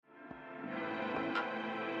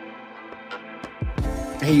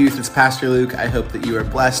Hey youth, it's Pastor Luke. I hope that you are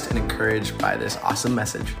blessed and encouraged by this awesome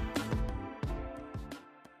message.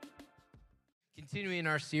 Continuing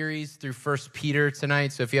our series through 1 Peter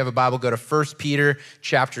tonight. So if you have a Bible, go to 1 Peter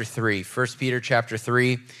chapter 3. 1 Peter chapter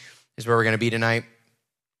 3 is where we're going to be tonight.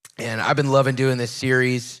 And I've been loving doing this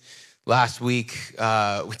series. Last week, we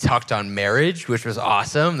talked on marriage, which was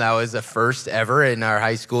awesome. That was the first ever in our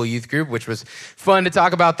high school youth group, which was fun to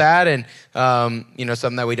talk about that and,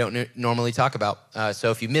 something that we don't normally talk about. So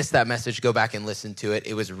if you missed that message, go back and listen to it.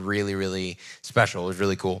 It was really, really special. It was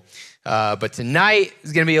really cool. But tonight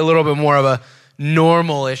is going to be a little bit more of a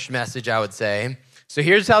normal-ish message, I would say. So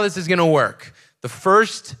here's how this is going to work. The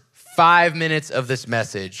first 5 minutes of this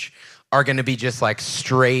message are going to be just like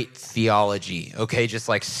straight theology, okay? Just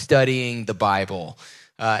like studying the Bible.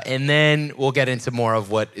 And then we'll get into more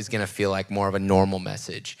of what is going to feel like more of a normal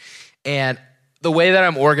message. And the way that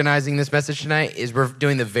I'm organizing this message tonight is we're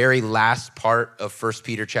doing the very last part of 1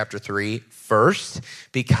 Peter chapter 3 first,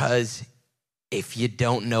 because if you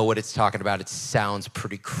don't know what it's talking about, it sounds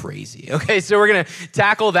pretty crazy, okay? So we're going to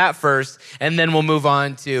tackle that first, and then we'll move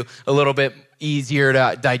on to a little bit easier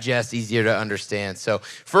to digest, easier to understand. So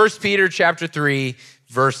 1 Peter chapter 3,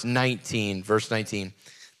 verse 19.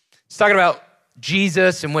 It's talking about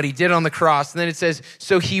Jesus and what he did on the cross. And then it says,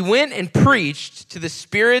 so he went and preached to the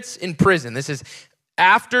spirits in prison. This is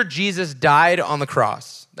after Jesus died on the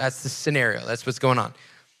cross. That's the scenario. That's what's going on.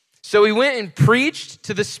 So he went and preached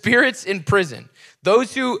to the spirits in prison,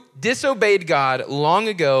 those who disobeyed God long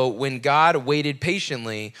ago when God waited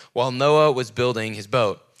patiently while Noah was building his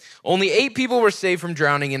boat. Only 8 people were saved from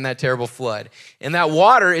drowning in that terrible flood. And that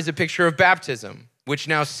water is a picture of baptism, which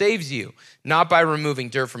now saves you, not by removing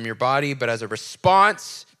dirt from your body, but as a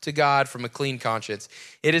response to God from a clean conscience.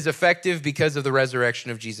 It is effective because of the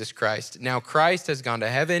resurrection of Jesus Christ. Now Christ has gone to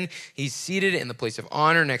heaven. He's seated in the place of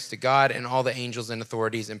honor next to God, and all the angels and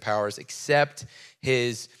authorities and powers accept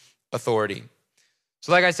his authority.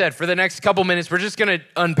 So like I said, for the next couple minutes, we're just going to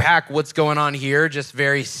unpack what's going on here just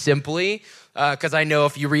very simply, because I know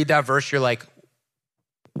if you read that verse, you're like,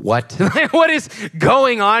 what? What is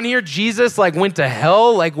going on here? Jesus went to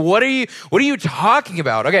hell? What are you talking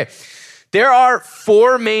about? Okay, there are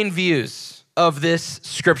 4 main views of this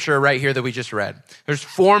scripture right here that we just read. There's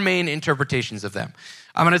 4 main interpretations of them.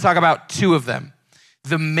 I'm going to talk about 2 of them.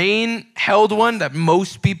 The main held one that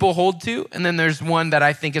most people hold to, and then there's one that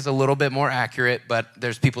I think is a little bit more accurate, but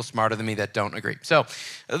there's people smarter than me that don't agree. So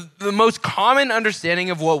the most common understanding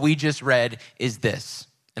of what we just read is this.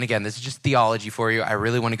 And again, this is just theology for you. I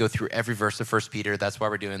really want to go through every verse of 1 Peter. That's why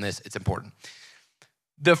we're doing this. It's important.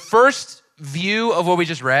 The first view of what we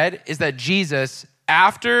just read is that Jesus,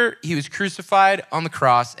 after he was crucified on the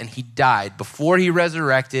cross and he died, before he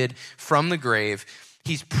resurrected from the grave,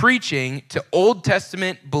 he's preaching to Old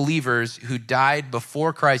Testament believers who died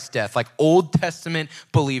before Christ's death, like Old Testament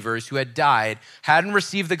believers who had died, hadn't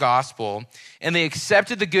received the gospel, and they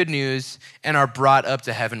accepted the good news and are brought up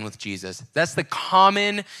to heaven with Jesus. That's the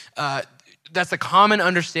common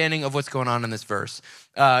understanding of what's going on in this verse.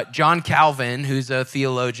 John Calvin, who's a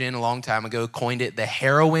theologian a long time ago, coined it the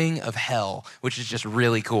harrowing of hell, which is just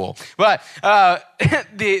really cool. But a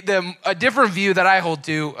different view that I hold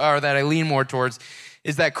to, or that I lean more towards,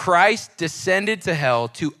 is that Christ descended to hell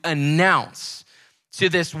to announce to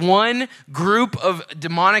this one group of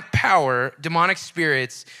demonic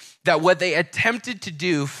spirits, that what they attempted to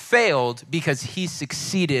do failed because he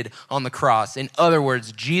succeeded on the cross. In other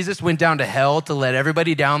words, Jesus went down to hell to let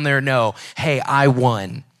everybody down there know, hey, I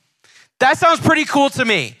won. That sounds pretty cool to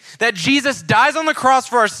me, that Jesus dies on the cross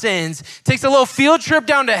for our sins, takes a little field trip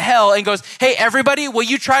down to hell and goes, hey, everybody, what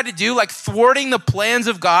you tried to do, thwarting the plans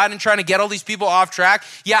of God and trying to get all these people off track,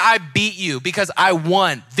 yeah, I beat you because I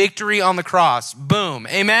won. Victory on the cross. Boom.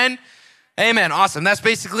 Amen? Amen. Awesome. That's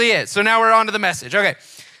basically it. So now we're on to the message. Okay.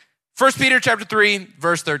 1 Peter chapter 3,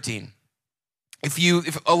 verse 13.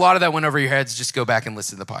 If a lot of that went over your heads, just go back and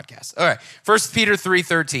listen to the podcast. All right. 1 Peter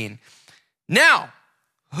 3:13. Now,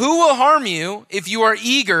 who will harm you if you are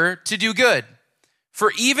eager to do good?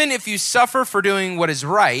 For even if you suffer for doing what is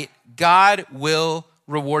right, God will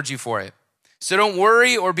reward you for it. So don't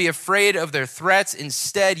worry or be afraid of their threats.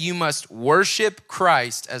 Instead, you must worship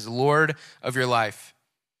Christ as Lord of your life.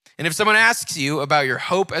 And if someone asks you about your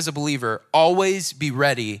hope as a believer, always be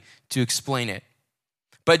ready to explain it.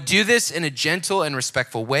 But do this in a gentle and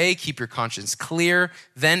respectful way. Keep your conscience clear.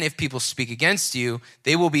 Then if people speak against you,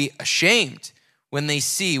 they will be ashamed when they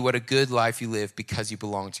see what a good life you live because you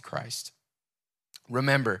belong to Christ.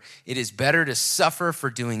 Remember, it is better to suffer for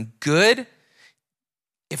doing good,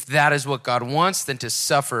 if that is what God wants, than to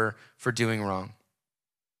suffer for doing wrong.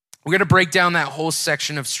 We're going to break down that whole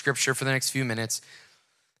section of scripture for the next few minutes.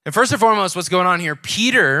 And first and foremost, what's going on here?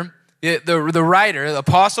 Peter, the writer, the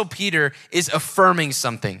apostle Peter, is affirming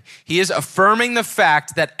something. He is affirming the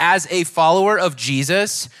fact that as a follower of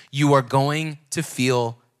Jesus, you are going to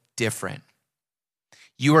feel different.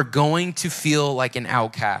 You are going to feel like an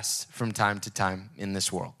outcast from time to time in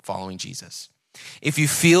this world following Jesus. If you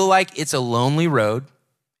feel like it's a lonely road,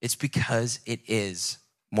 it's because it is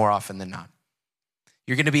more often than not.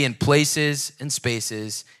 You're going to be in places and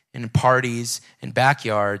spaces and parties and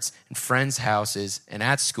backyards and friends' houses and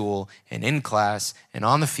at school and in class and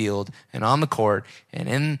on the field and on the court and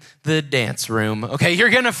in the dance room. Okay, you're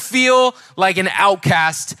going to feel like an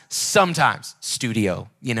outcast sometimes. Studio,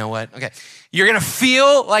 you know what? Okay, you're going to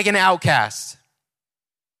feel like an outcast.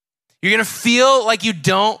 You're going to feel like you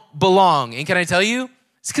don't belong. And can I tell you?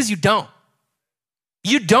 It's because you don't.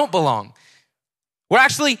 You don't belong. We're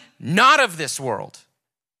actually not of this world.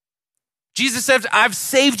 Jesus said, I've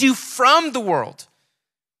saved you from the world.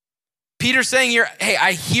 Peter's saying here, hey,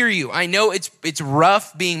 I hear you. I know it's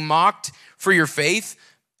rough being mocked for your faith.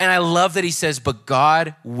 And I love that he says, but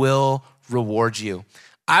God will reward you.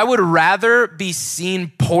 I would rather be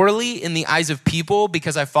seen poorly in the eyes of people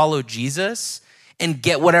because I follow Jesus and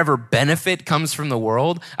get whatever benefit comes from the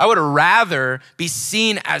world. I would rather be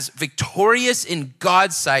seen as victorious in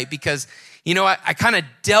God's sight because I kind of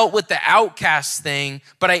dealt with the outcast thing,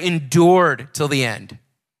 but I endured till the end.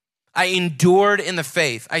 I endured in the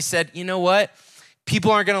faith. I said, you know what?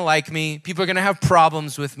 People aren't going to like me. People are going to have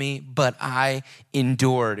problems with me, but I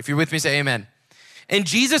endured. If you're with me, say amen. And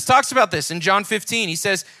Jesus talks about this in John 15. He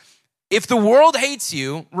says, if the world hates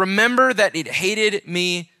you, remember that it hated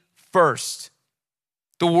me first.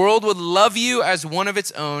 The world would love you as one of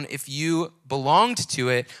its own if you belonged to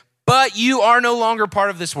it, but you are no longer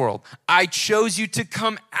part of this world. I chose you to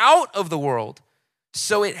come out of the world,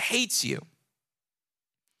 so it hates you.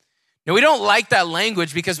 Now, we don't like that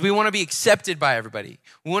language because we want to be accepted by everybody.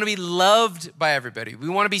 We want to be loved by everybody. We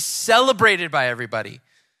want to be celebrated by everybody.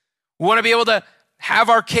 We want to be able to have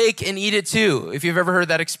our cake and eat it too, if you've ever heard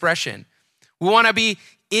that expression. We want to be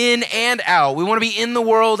in and out. We want to be in the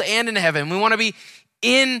world and in heaven. We want to be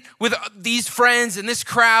in with these friends and this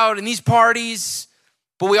crowd and these parties.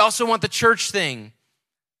 But we also want the church thing.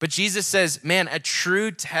 But Jesus says, man, a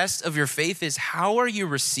true test of your faith is how are you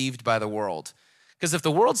received by the world? Because if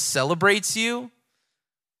the world celebrates you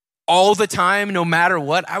all the time, no matter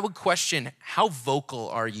what, I would question, how vocal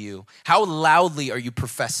are you? How loudly are you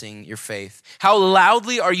professing your faith? How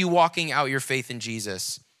loudly are you walking out your faith in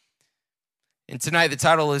Jesus? And tonight, the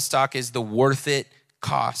title of this talk is The Worth It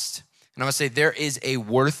Cost. And I'm going to say there is a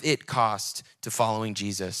worth it cost to following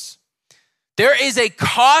Jesus. There is a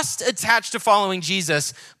cost attached to following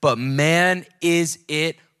Jesus, but man, is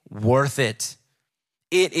it worth it.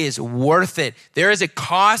 It is worth it. There is a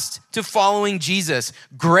cost to following Jesus.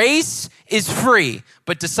 Grace is free,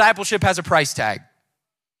 but discipleship has a price tag.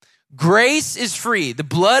 Grace is free. The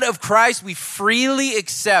blood of Christ we freely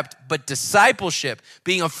accept, but discipleship,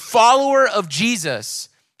 being a follower of Jesus,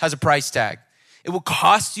 has a price tag. It will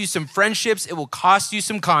cost you some friendships. It will cost you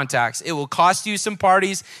some contacts. It will cost you some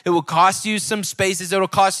parties. It will cost you some spaces. It will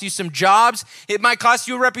cost you some jobs. It might cost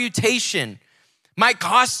you a reputation. It might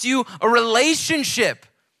cost you a relationship.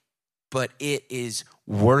 But it is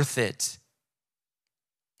worth it.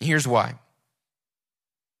 Here's why.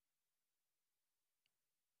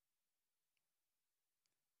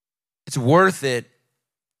 It's worth it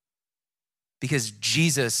because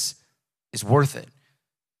Jesus is worth it.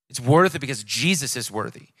 It's worth it because Jesus is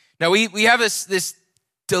worthy. Now, we have this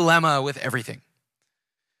dilemma with everything.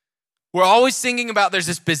 We're always thinking about, there's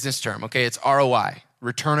this business term, okay? It's ROI,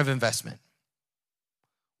 return of investment.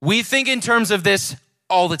 We think in terms of this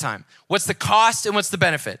all the time. What's the cost and what's the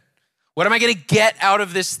benefit? What am I going to get out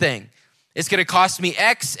of this thing? It's going to cost me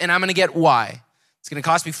X and I'm going to get Y. It's going to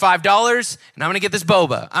cost me $5 and I'm going to get this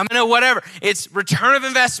boba. I'm going to whatever. It's return of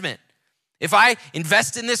investment. If I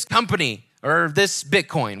invest in this company, or this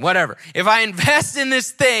Bitcoin, whatever. If I invest in this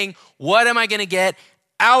thing, what am I going to get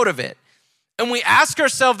out of it? And we ask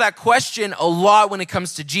ourselves that question a lot when it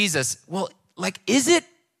comes to Jesus. Well, is it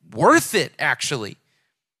worth it, actually?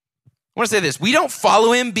 I want to say this. We don't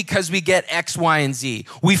follow him because we get X, Y, and Z.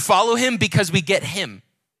 We follow him because we get him.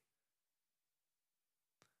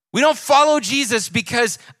 We don't follow Jesus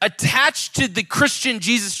because attached to the Christian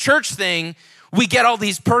Jesus church thing, we get all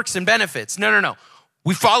these perks and benefits. No.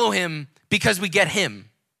 We follow him because we get him.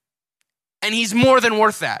 And he's more than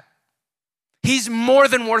worth that. He's more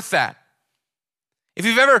than worth that. If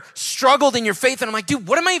you've ever struggled in your faith and I'm like, dude,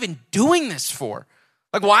 what am I even doing this for?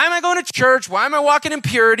 Like, why am I going to church? Why am I walking in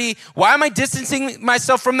purity? Why am I distancing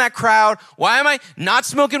myself from that crowd? Why am I not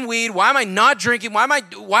smoking weed? Why am I not drinking? Why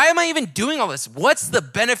am I even doing all this? What's the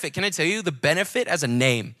benefit? Can I tell you the benefit as a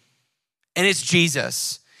name? And it's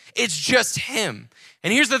Jesus. It's just him.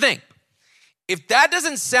 And here's the thing. If that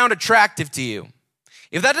doesn't sound attractive to you,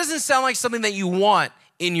 if that doesn't sound like something that you want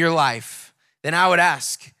in your life, then I would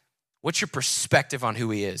ask, what's your perspective on who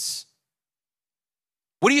he is?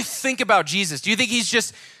 What do you think about Jesus? Do you think he's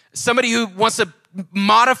just somebody who wants to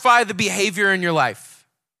modify the behavior in your life?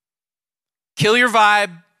 Kill your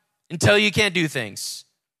vibe and tell you can't do things?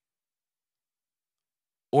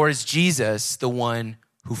 Or is Jesus the one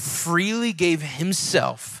who freely gave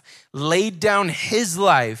himself, laid down his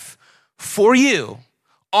life for you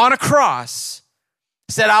on a cross,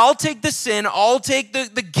 said, I'll take the sin, I'll take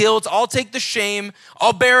the guilt, I'll take the shame,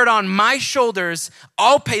 I'll bear it on my shoulders,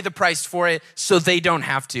 I'll pay the price for it so they don't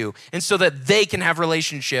have to, and so that they can have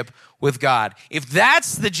relationship with God. If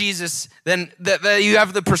that's the Jesus then that you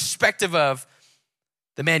have the perspective of,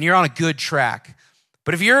 then man, you're on a good track.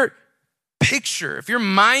 But if your picture, if your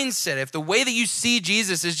mindset, if the way that you see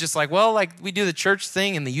Jesus is just like, well, like we do the church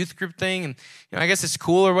thing and the youth group thing, and I guess it's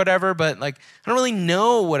cool or whatever, but like I don't really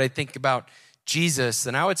know what I think about Jesus,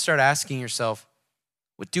 then I would start asking yourself,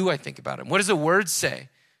 what do I think about him? What does the word say?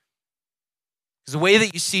 Because the way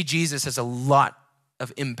that you see Jesus has a lot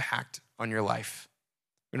of impact on your life.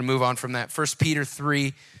 We're going to move on from that. 1 Peter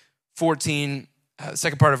 3:14,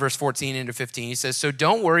 second part of verse 14 into 15. He says, so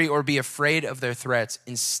don't worry or be afraid of their threats.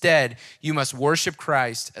 Instead, you must worship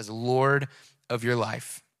Christ as Lord of your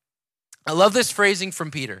life. I love this phrasing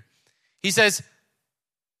from Peter. He says,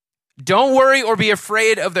 don't worry or be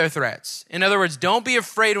afraid of their threats. In other words, don't be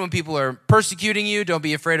afraid when people are persecuting you. Don't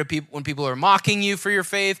be afraid of people when people are mocking you for your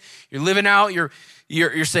faith. You're living out.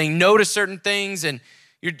 You're saying no to certain things, and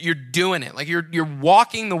you're doing it. Like you're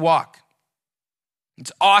walking the walk.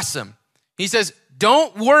 It's awesome. He says,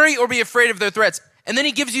 don't worry or be afraid of their threats. And then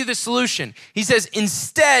he gives you the solution. He says,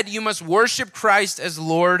 instead, you must worship Christ as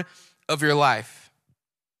Lord of your life.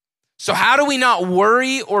 So how do we not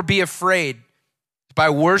worry or be afraid? By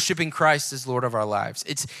worshiping Christ as Lord of our lives.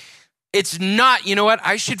 It's not, you know what?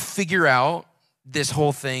 I should figure out this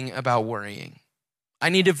whole thing about worrying. I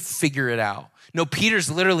need to figure it out. No, Peter's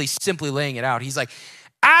literally simply laying it out. He's like,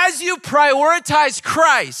 as you prioritize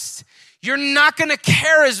Christ, you're not going to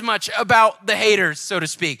care as much about the haters, so to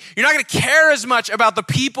speak. You're not going to care as much about the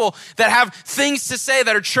people that have things to say,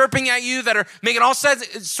 that are chirping at you, that are making all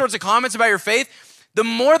sorts of comments about your faith. The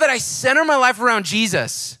more that I center my life around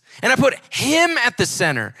Jesus, and I put him at the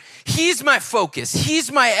center. He's my focus.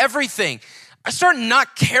 He's my everything. I start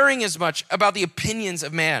not caring as much about the opinions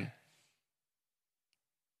of man.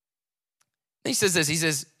 He says this. He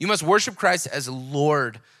says, you must worship Christ as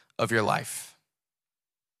Lord of your life.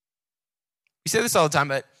 We say this all the time,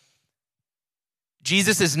 but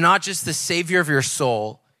Jesus is not just the Savior of your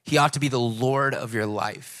soul. He ought to be the Lord of your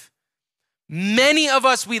life. Many of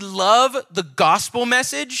us, we love the gospel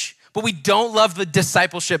message, but we don't love the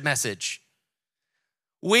discipleship message.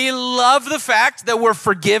 We love the fact that we're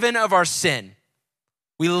forgiven of our sin.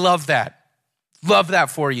 We love that. Love that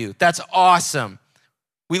for you. That's awesome.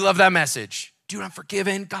 We love that message. Dude, I'm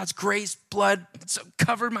forgiven. God's grace, blood,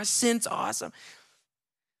 covered my sins. Awesome.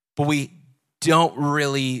 But we don't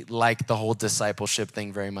really like the whole discipleship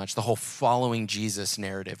thing very much, the whole following Jesus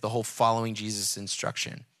narrative, the whole following Jesus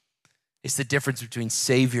instruction. It's the difference between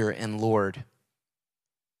Savior and Lord.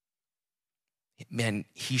 Man,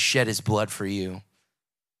 he shed his blood for you.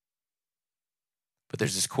 But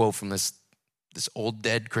there's this quote from this old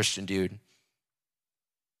dead Christian dude.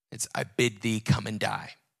 It's, I bid thee come and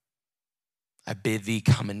die. I bid thee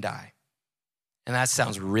come and die. And that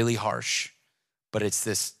sounds really harsh, but it's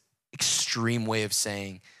this extreme way of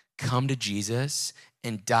saying, come to Jesus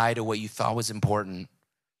and die to what you thought was important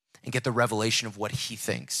and get the revelation of what he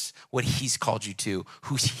thinks, what he's called you to,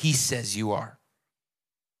 who he says you are.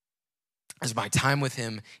 As my time with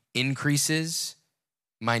him increases,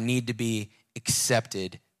 my need to be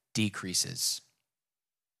accepted decreases.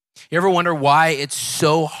 You ever wonder why it's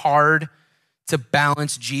so hard to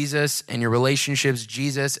balance Jesus and your relationships,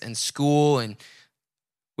 Jesus and school? And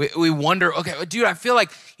we wonder, okay, dude, I feel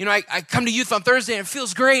like, I come to youth on Thursday and it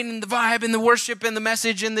feels great, and the vibe and the worship and the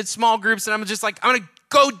message and the small groups, and I'm just like, I'm gonna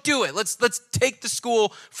go do it. Let's take the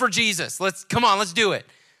school for Jesus. Let's do it.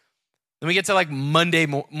 Then we get to like Monday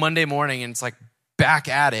morning and it's like back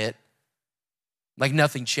at it, like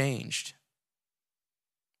nothing changed.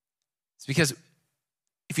 It's because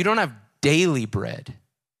if you don't have daily bread,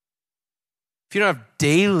 if you don't have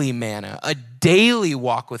daily manna, a daily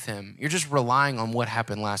walk with him, you're just relying on what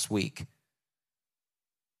happened last week.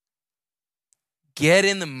 Get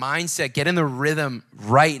in the mindset, get in the rhythm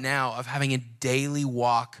right now of having a daily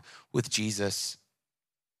walk with Jesus.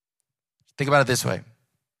 Think about it this way.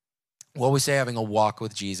 What we say having a walk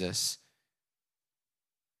with Jesus.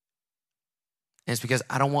 And it's because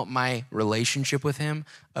I don't want my relationship with him,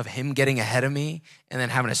 of him getting ahead of me and then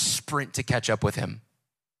having a sprint to catch up with him.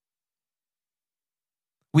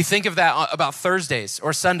 We think of that about Thursdays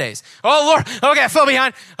or Sundays. Oh, Lord, okay, I fell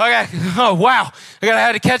behind. Okay, oh, wow, I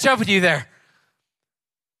had to catch up with you there.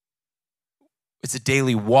 It's a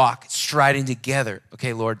daily walk, striding together.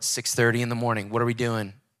 Okay, Lord, 6:30 in the morning. What are we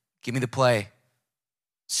doing? Give me the play.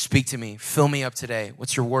 Speak to me. Fill me up today.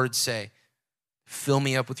 What's your word say? Fill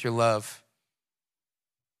me up with your love.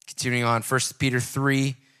 Continuing on, 1 Peter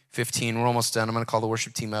 3:15. We're almost done. I'm going to call the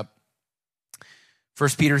worship team up. 1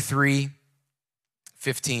 Peter 3:15.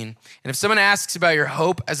 And if someone asks about your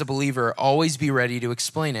hope as a believer, always be ready to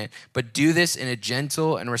explain it, but do this in a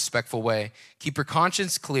gentle and respectful way. Keep your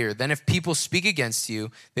conscience clear. Then if people speak against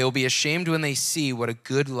you, they will be ashamed when they see what a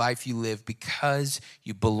good life you live because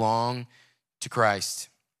you belong to Christ.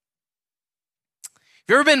 Have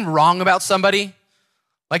you ever been wrong about somebody?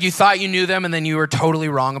 Like you thought you knew them and then you were totally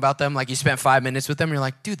wrong about them. Like you spent 5 minutes with them and you're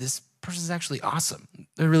like, dude, this person's actually awesome.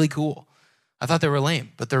 They're really cool. I thought they were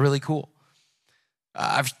lame, but they're really cool.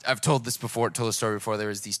 I've told the story before. There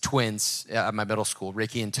was these twins at my middle school,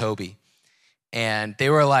 Ricky and Toby, and they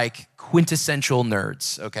were like quintessential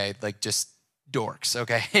nerds, okay? Like just dorks,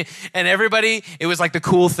 okay? And everybody, it was like the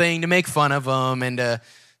cool thing to make fun of them and to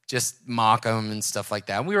just mock them and stuff like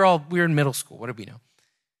that. We were in middle school. What did we know?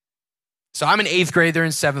 So I'm in 8th grade, they're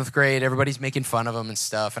in 7th grade. Everybody's making fun of them and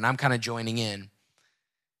stuff, and I'm kind of joining in.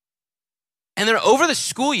 And then over the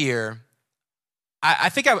school year, I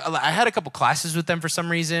think I had a couple classes with them for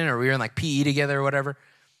some reason, or we were in like PE together or whatever.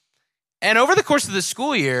 And over the course of the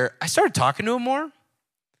school year, I started talking to them more.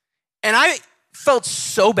 And I felt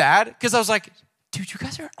so bad because I was like, dude, you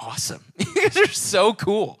guys are awesome. You guys are so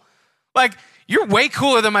cool. Like, you're way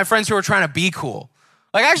cooler than my friends who are trying to be cool.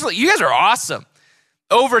 Like, actually, you guys are awesome.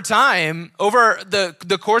 Over time, over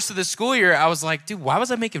the course of the school year, I was like, dude, why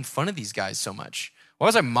was I making fun of these guys so much? Why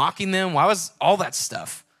was I mocking them? Why was all that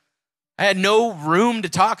stuff? I had no room to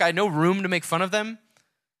talk. I had no room to make fun of them.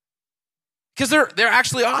 Because they're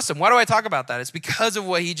actually awesome. Why do I talk about that? It's because of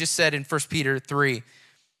what he just said in 1 Peter 3.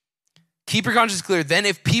 Keep your conscience clear. Then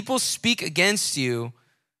if people speak against you,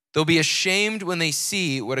 they'll be ashamed when they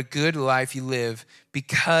see what a good life you live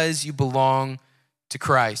because you belong to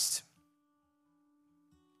Christ.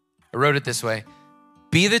 I wrote it this way.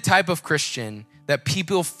 Be the type of Christian that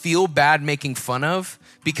people feel bad making fun of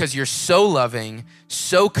because you're so loving,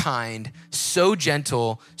 so kind, so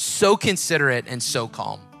gentle, so considerate, and so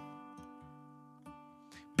calm.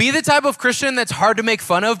 Be the type of Christian that's hard to make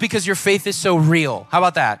fun of because your faith is so real. How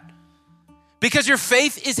about that? Because your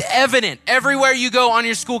faith is evident everywhere you go on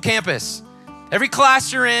your school campus. Every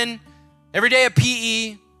class you're in, every day at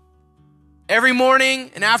PE, every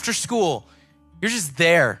morning and after school. You're just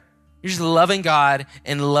there. You're just loving God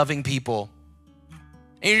and loving people.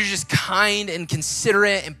 And you're just kind and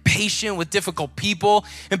considerate and patient with difficult people.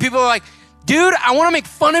 And people are like, dude, I want to make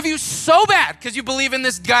fun of you so bad because you believe in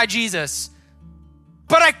this guy, Jesus.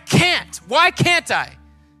 But I can't. Why can't I?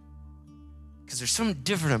 Because there's something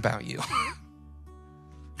different about you.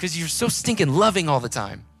 Because you're so stinking loving all the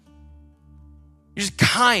time. You're just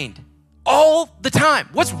kind all the time.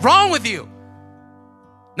 What's wrong with you?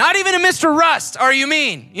 Not even a Mr. Rust are you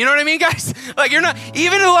mean? You know what I mean, guys? Like you're not,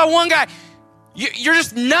 even to that one guy, you're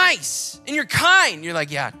just nice and you're kind. You're like,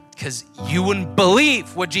 yeah, because you wouldn't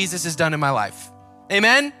believe what Jesus has done in my life.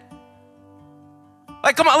 Amen?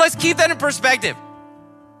 Like, come on, let's keep that in perspective.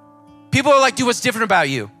 People are like, dude, what's different about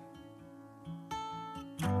you?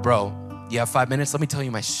 Bro, you have 5 minutes? Let me tell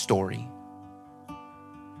you my story.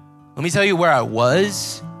 Let me tell you where I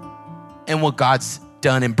was and what God's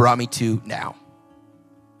done and brought me to now.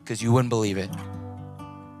 Because you wouldn't believe it.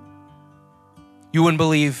 You wouldn't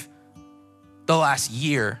believe the last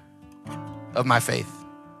year of my faith.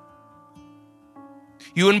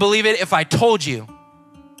 You wouldn't believe it if I told you.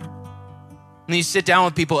 And you sit down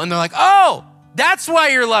with people and they're like, oh, that's why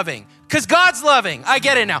you're loving. Because God's loving. I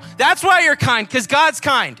get it now. That's why you're kind. Because God's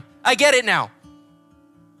kind. I get it now.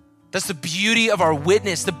 That's the beauty of our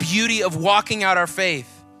witness, the beauty of walking out our faith.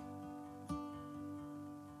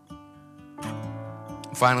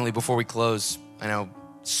 Finally, before we close, I know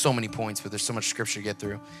so many points, but there's so much scripture to get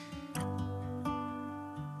through.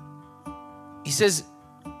 He says,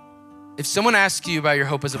 if someone asks you about your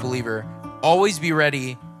hope as a believer, always be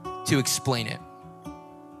ready to explain it.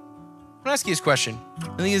 I'm gonna ask you this question. I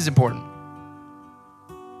think this is important.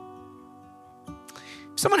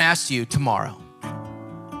 If someone asks you tomorrow,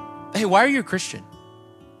 hey, why are you a Christian?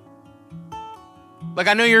 Like,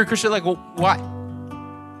 I know you're a Christian. Like, well, why?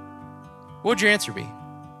 What would your answer be?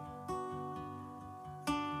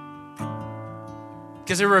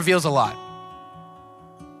 Because it reveals a lot.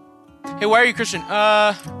 Hey, why are you a Christian?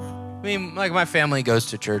 I mean, like, my family goes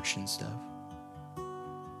to church and stuff.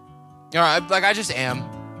 You know, I just am.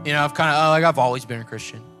 You know, I've always been a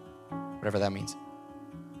Christian. Whatever that means.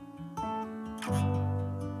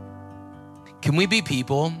 Can we be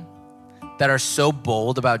people that are so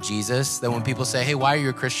bold about Jesus that when people say, hey, why are you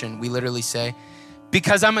a Christian? We literally say,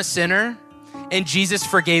 because I'm a sinner and Jesus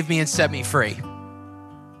forgave me and set me free.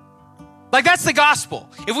 Like, that's the gospel.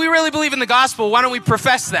 If we really believe in the gospel, why don't we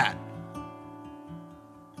profess that?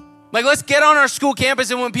 Like, let's get on our school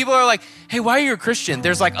campus, and when people are like, hey, why are you a Christian?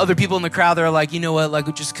 There's like other people in the crowd that are like, you know what,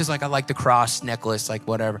 like, just because like I like the cross necklace, like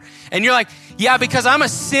whatever. And you're like, yeah, because I'm a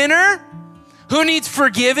sinner who needs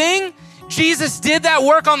forgiving. Jesus did that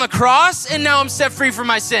work on the cross, and now I'm set free from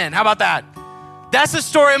my sin. How about that? That's the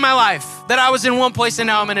story of my life, that I was in one place and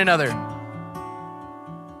now I'm in another.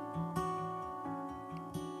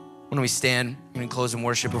 When we stand, I'm going to close in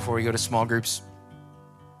worship before we go to small groups.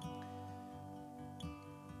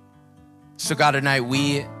 So God, tonight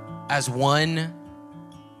we, as one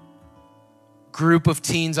group of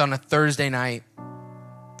teens on a Thursday night,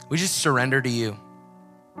 we just surrender to you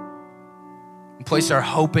and place our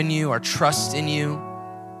hope in you, our trust in you.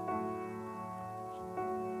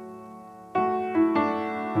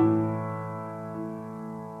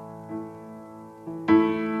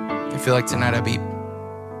 I feel like tonight I'd be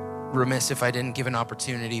remiss if I didn't give an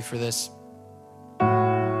opportunity for this.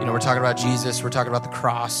 You know, we're talking about Jesus, we're talking about the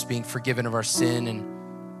cross, being forgiven of our sin, and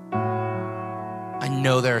I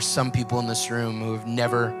know there are some people in this room who have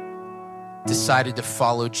never decided to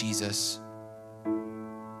follow Jesus.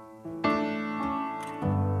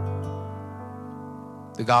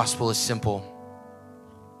 The gospel is simple.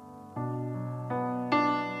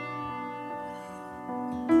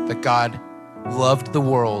 That God loved the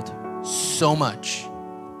world so much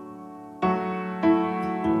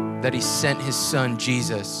that he sent his son,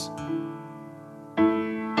 Jesus,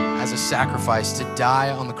 as a sacrifice to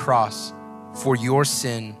die on the cross for your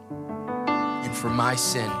sin and for my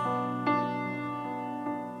sin.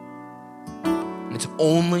 And it's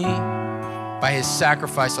only by his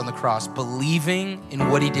sacrifice on the cross, believing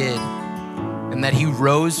in what he did and that he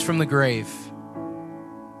rose from the grave.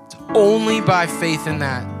 It's only by faith in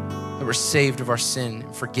that that we're saved of our sin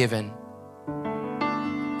and forgiven.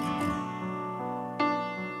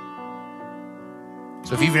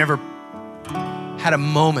 So if you've never had a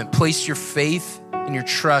moment, place your faith and your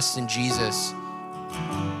trust in Jesus,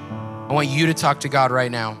 I want you to talk to God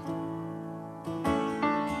right now.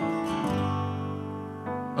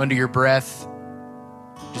 Under your breath,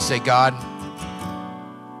 just say, God,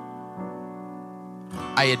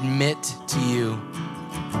 I admit to you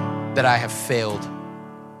that I have failed.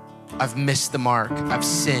 I've missed the mark. I've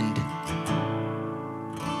sinned.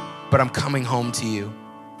 But I'm coming home to you.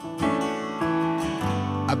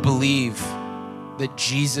 I believe that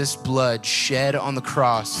Jesus' blood shed on the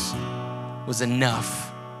cross was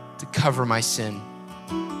enough to cover my sin,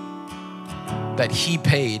 that he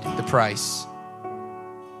paid the price.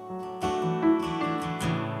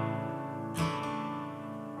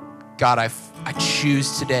 God, I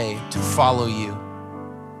choose today to follow you.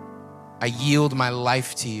 I yield my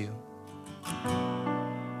life to you.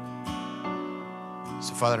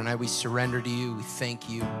 So, Father, tonight we surrender to you. We thank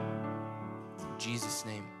you. In Jesus'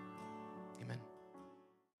 name, amen.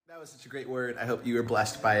 That was such a great word. I hope you were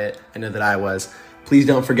blessed by it. I know that I was. Please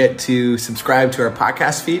don't forget to subscribe to our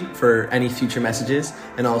podcast feed for any future messages,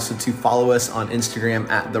 and also to follow us on Instagram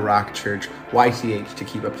at The Rock Church YCH to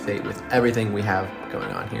keep up to date with everything we have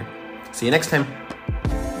going on here. See you next time.